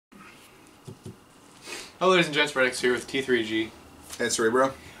Hello ladies and gents, Reddax here with T3G. And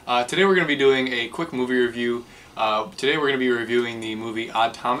Cerebro. Today we're going to be doing a quick movie review. Today we're going to be reviewing the movie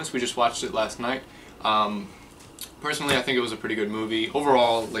Odd Thomas. We just watched it last night. Personally, I think it was a pretty good movie.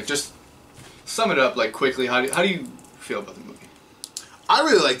 Overall, like, just sum it up like quickly. How do you feel about the movie? I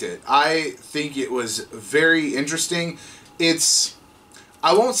really liked it. I think it was very interesting.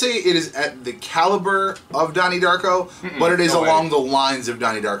 I won't say it is at the caliber of Donnie Darko, but it is along the lines of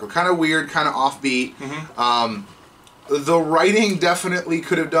Donnie Darko. Kind of weird, kind of offbeat. The writing definitely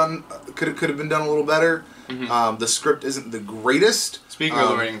could have been done a little better. The script isn't the greatest. Speaking of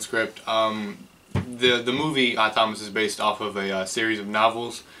the writing and script, the movie Odd Thomas is based off of a series of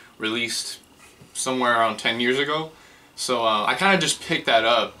novels released somewhere around 10 years ago. So I kind of just picked that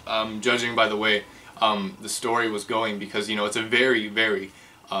up, judging by the way the story was going, because it's a very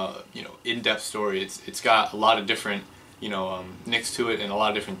in-depth story. It's got a lot of different nicks to it and a lot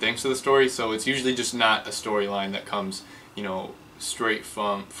of different things to the story. So it's usually just not a storyline that comes straight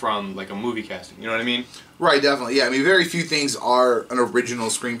from like a movie casting. You know what I mean? Right, definitely. Yeah, I mean, very few things are an original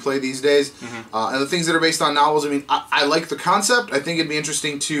screenplay these days. And the things that are based on novels, I mean, I like the concept. I think it'd be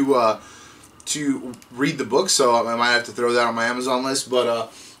interesting to read the book, so I might have to throw that on my Amazon list.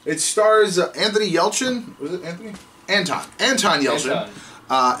 But it stars Anthony Yelchin. Was it Anthony? Anton Yelchin.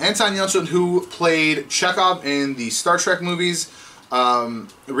 Anton Yelchin, who played Chekhov in the Star Trek movies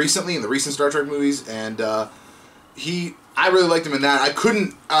recently, in the recent Star Trek movies, and I really liked him in that. I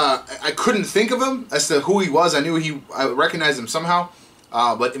couldn't think of him as to who he was. I recognized him somehow,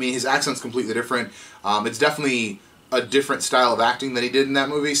 but I mean, his accent's completely different. It's definitely a different style of acting that he did in that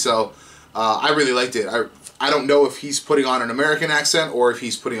movie, so I really liked it. I don't know if he's putting on an American accent or if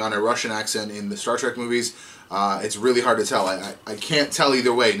he's putting on a Russian accent in the Star Trek movies. It's really hard to tell. I can't tell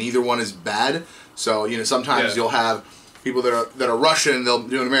either way. Neither one is bad. So sometimes you'll have people that are Russian. They'll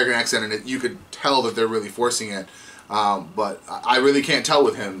do an American accent, and you could tell that they're really forcing it. But I really can't tell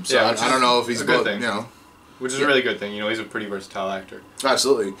with him. So I don't know if he's a good thing. Which is a really good thing. He's a pretty versatile actor.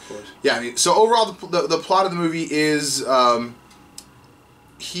 Absolutely. Of course. Yeah. I mean, so overall, the plot of the movie is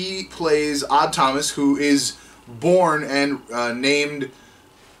he plays Odd Thomas, who is born and named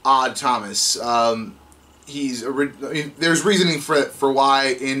Odd Thomas. There's reasoning for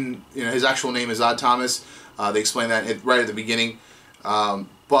why his actual name is Odd Thomas. They explain that right at the beginning.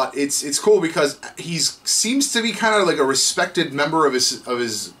 But it's cool because he seems to be kind of like a respected member of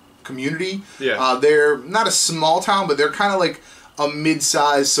his community. Yeah. They're not a small town, but they're kind of like a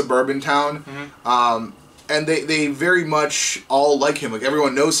mid-sized suburban town. And they very much all like him. Like,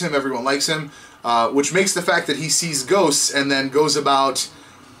 everyone knows him, everyone likes him, which makes the fact that he sees ghosts and then goes about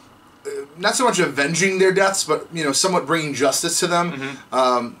not so much avenging their deaths, but somewhat bringing justice to them.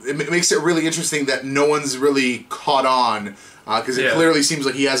 It makes it really interesting that no one's really caught on, because it clearly seems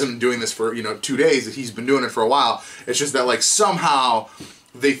like he hasn't been doing this for 2 days. That he's been doing it for a while. It's just that, like, somehow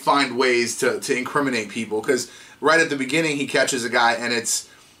they find ways to incriminate people. Because right at the beginning he catches a guy, and it's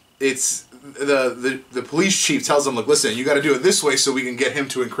the police chief tells him, like, listen, you got to do it this way so we can get him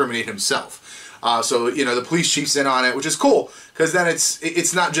to incriminate himself. So the police chief's in on it, which is cool, because then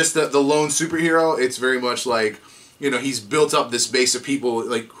it's not just the lone superhero. It's very much like he's built up this base of people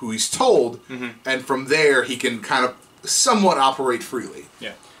like who he's told, and from there he can kind of somewhat operate freely.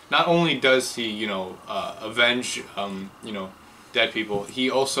 Yeah. Not only does he avenge dead people,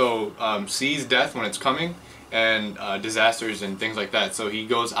 he also sees death when it's coming, and disasters and things like that. So he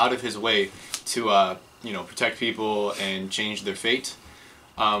goes out of his way to protect people and change their fate.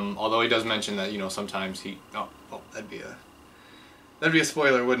 Although he does mention that sometimes he that'd be a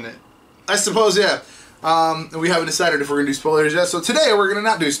spoiler, wouldn't it? I suppose, yeah. We haven't decided if we're gonna do spoilers yet. So today we're gonna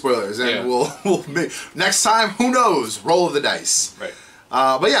not do spoilers, and we'll next time, who knows? Roll of the dice. Right.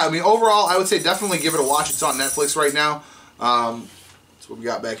 But yeah, I mean, overall, I would say definitely give it a watch. It's on Netflix right now. That's what we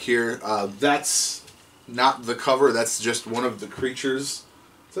got back here. That's not the cover. That's just one of the creatures.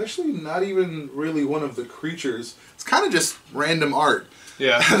 It's actually not even really one of the creatures. It's kind of just random art.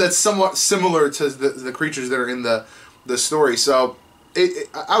 Yeah. That's somewhat similar to the creatures that are in the story. So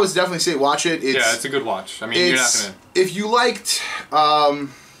I would definitely say watch it. It's a good watch. I mean, you're not gonna. If you liked,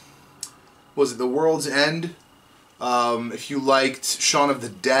 was it The World's End? If you liked Shaun of the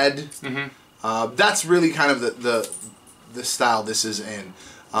Dead, that's really kind of the style this is in.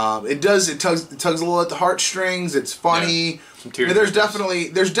 It tugs a little at the heartstrings. It's funny. Yeah. There's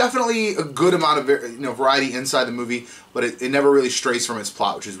definitely a good amount of variety inside the movie, but it never really strays from its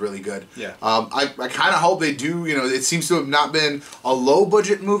plot, which is really good. Yeah. I kind of hope they do. It seems to have not been a low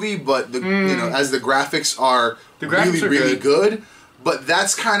budget movie, but as the graphics are really good. But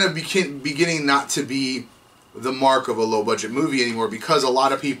that's kind of beginning not to be the mark of a low budget movie anymore, because a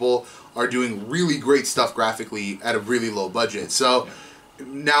lot of people are doing really great stuff graphically at a really low budget. So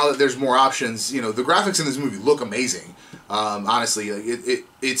now that there's more options, you know, the graphics in this movie look amazing. Honestly, like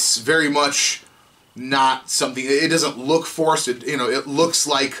it's very much not something. It doesn't look forced. It looks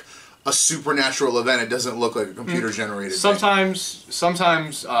like a supernatural event. It doesn't look like a computer generated sometimes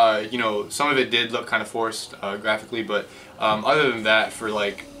you know, some of it did look kind of forced graphically, but other than that, for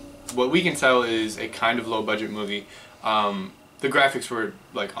like what we can tell is a kind of low budget movie. The graphics were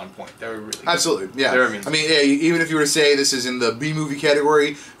like on point. They were really good. Absolutely, yeah. They were amazing. I mean, yeah, even if you were to say this is in the B movie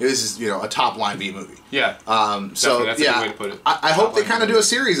category, this is, you know, a top line B movie. Yeah. So that's yeah, a good way to put it. I hope they kind of do a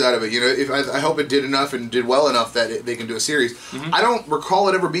series out of it. You know, I hope it did enough and did well enough that they can do a series. I don't recall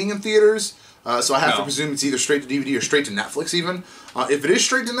it ever being in theaters, so I have to presume it's either straight to DVD or straight to Netflix. Even if it is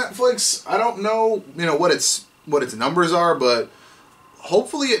straight to Netflix, I don't know, you know, what its numbers are, but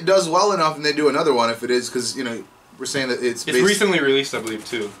hopefully it does well enough and they do another one if it is, because, you know, we're saying that it's recently released, I believe,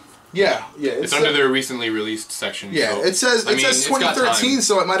 too. Yeah. It's under their recently released section. Yeah, so, it says 2013,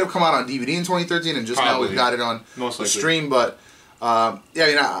 so it might have come out on DVD in 2013, and just Probably. now we've got it on Most the likely. stream. But yeah,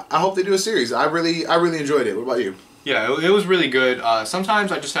 you know, I hope they do a series. I really enjoyed it. What about you? Yeah, it was really good.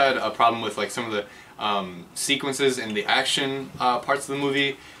 Sometimes I just had a problem with like some of the sequences in the action parts of the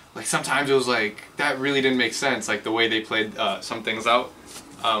movie. Like sometimes it was like that really didn't make sense, like the way they played some things out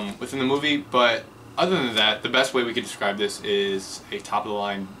within the movie. But other than that, the best way we could describe this is a top of the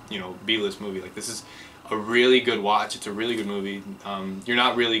line, you know, B-list movie. Like this is a really good watch. It's a really good movie. You're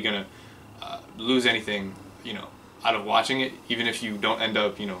not really gonna lose anything, you know, out of watching it, even if you don't end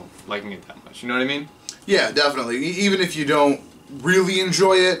up, you know, liking it that much. You know what I mean? Yeah, definitely. Even if you don't really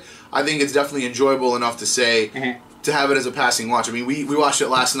enjoy it, I think it's definitely enjoyable enough to say to have it as a passing watch. I mean, we watched it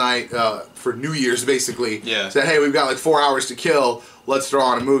last night for New Year's, basically. Yeah. Said, hey, we've got like 4 hours to kill. Let's throw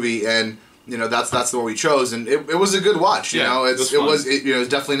on a movie, and you know, that's the one we chose, and it was a good watch. You know, it was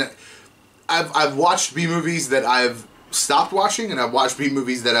definitely not, I've watched B movies that I've stopped watching, and I've watched B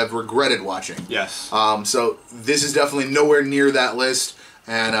movies that I've regretted watching. Yes. So this is definitely nowhere near that list,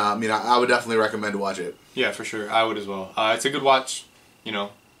 and you know, I would definitely recommend to watch it. Yeah, for sure. I would as well. It's a good watch. You know,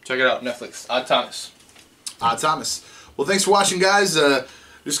 check it out. Netflix. Odd Thomas. Odd Thomas. Well, thanks for watching, guys.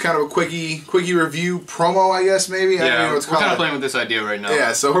 Just kind of a quickie review promo, I guess, maybe. I don't know what it's we're called. kind of playing with this idea right now.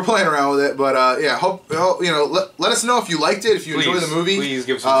 Yeah, so we're playing around with it, but yeah, hope you know. Let us know if you liked it, if you enjoyed the movie. Please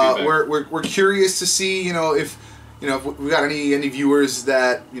give us some feedback. We're curious to see, you know, if we got any viewers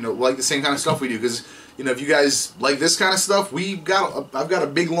that, you know, like the same kind of stuff we do, because, you know, if you guys like this kind of stuff, I've got a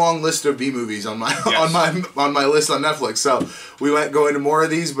big long list of B movies on my on my list on Netflix. So we might go into more of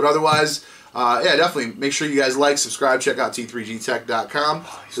these, but otherwise, yeah, definitely make sure you guys like, subscribe, check out T3GTech.com.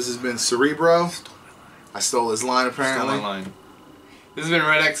 This has been Cerebro. I stole his line, apparently. Stole my line. This has been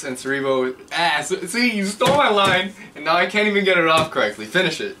Reddax and Cerebro. See, you stole my line, and now I can't even get it off correctly.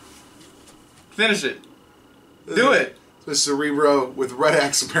 Finish it. Finish it. Do it. This is Cerebro with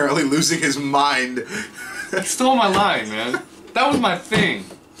Reddax apparently losing his mind. You stole my line, man. That was my thing.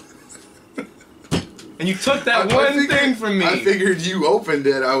 And you took that one thing from me. I figured you opened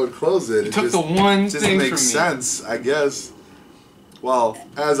it, I would close it. You took the one thing from me. Just makes sense, I guess. Well,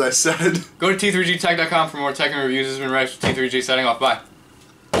 as I said... Go to T3GTech.com for more tech and reviews. This has been Reddax with T3G signing off. Bye.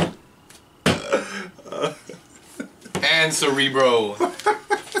 And Cerebro.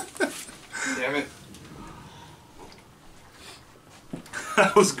 Damn it.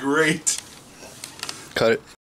 That was great. Cut it.